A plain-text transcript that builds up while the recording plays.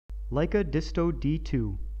Leica DISTO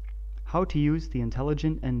D2, how to use the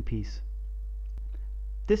intelligent Endpiece.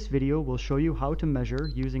 This video will show you how to measure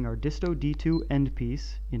using our DISTO D2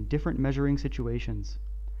 Endpiece in different measuring situations.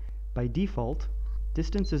 By default,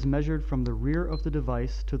 distance is measured from the rear of the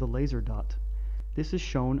device to the laser dot. This is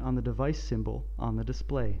shown on the device symbol on the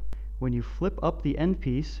display. When you flip up the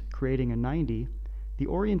Endpiece, creating a 90, the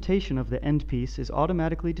orientation of the Endpiece is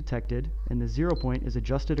automatically detected and the 0 point is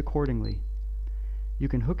adjusted accordingly. You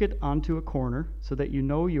can hook it onto a corner so that you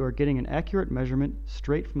know you are getting an accurate measurement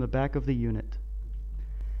straight from the back of the unit.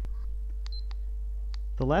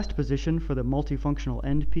 The last position for the multifunctional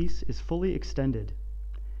Endpiece is fully extended.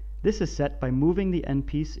 This is set by moving the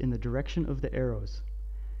Endpiece in the direction of the arrows.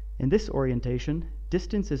 In this orientation,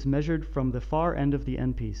 distance is measured from the far end of the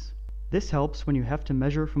Endpiece. This helps when you have to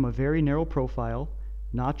measure from a very narrow profile,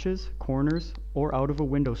 notches, corners, or out of a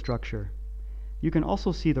window structure. You can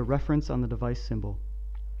also see the reference on the device symbol.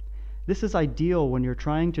 This is ideal when you're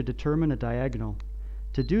trying to determine a diagonal.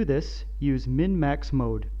 To do this, use MinMax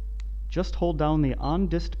mode. Just hold down the On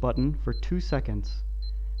Dist button for 2 seconds.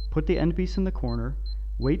 Put the Endpiece in the corner,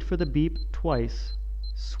 wait for the beep twice,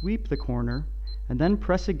 sweep the corner, and then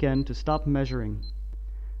press again to stop measuring.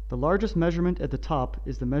 The largest measurement at the top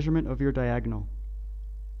is the measurement of your diagonal.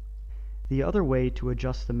 The other way to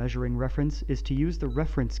adjust the measuring reference is to use the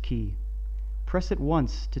reference key. Press it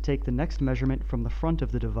once to take the next measurement from the front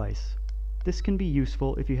of the device. This can be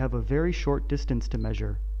useful if you have a very short distance to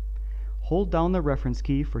measure. Hold down the reference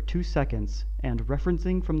key for 2 seconds, and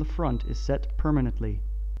referencing from the front is set permanently.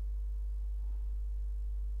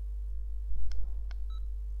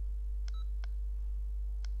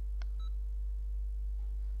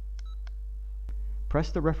 Press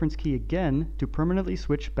the reference key again to permanently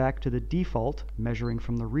switch back to the default measuring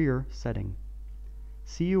from the rear setting.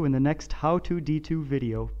 See you in the next How to D2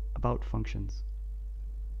 video about functions.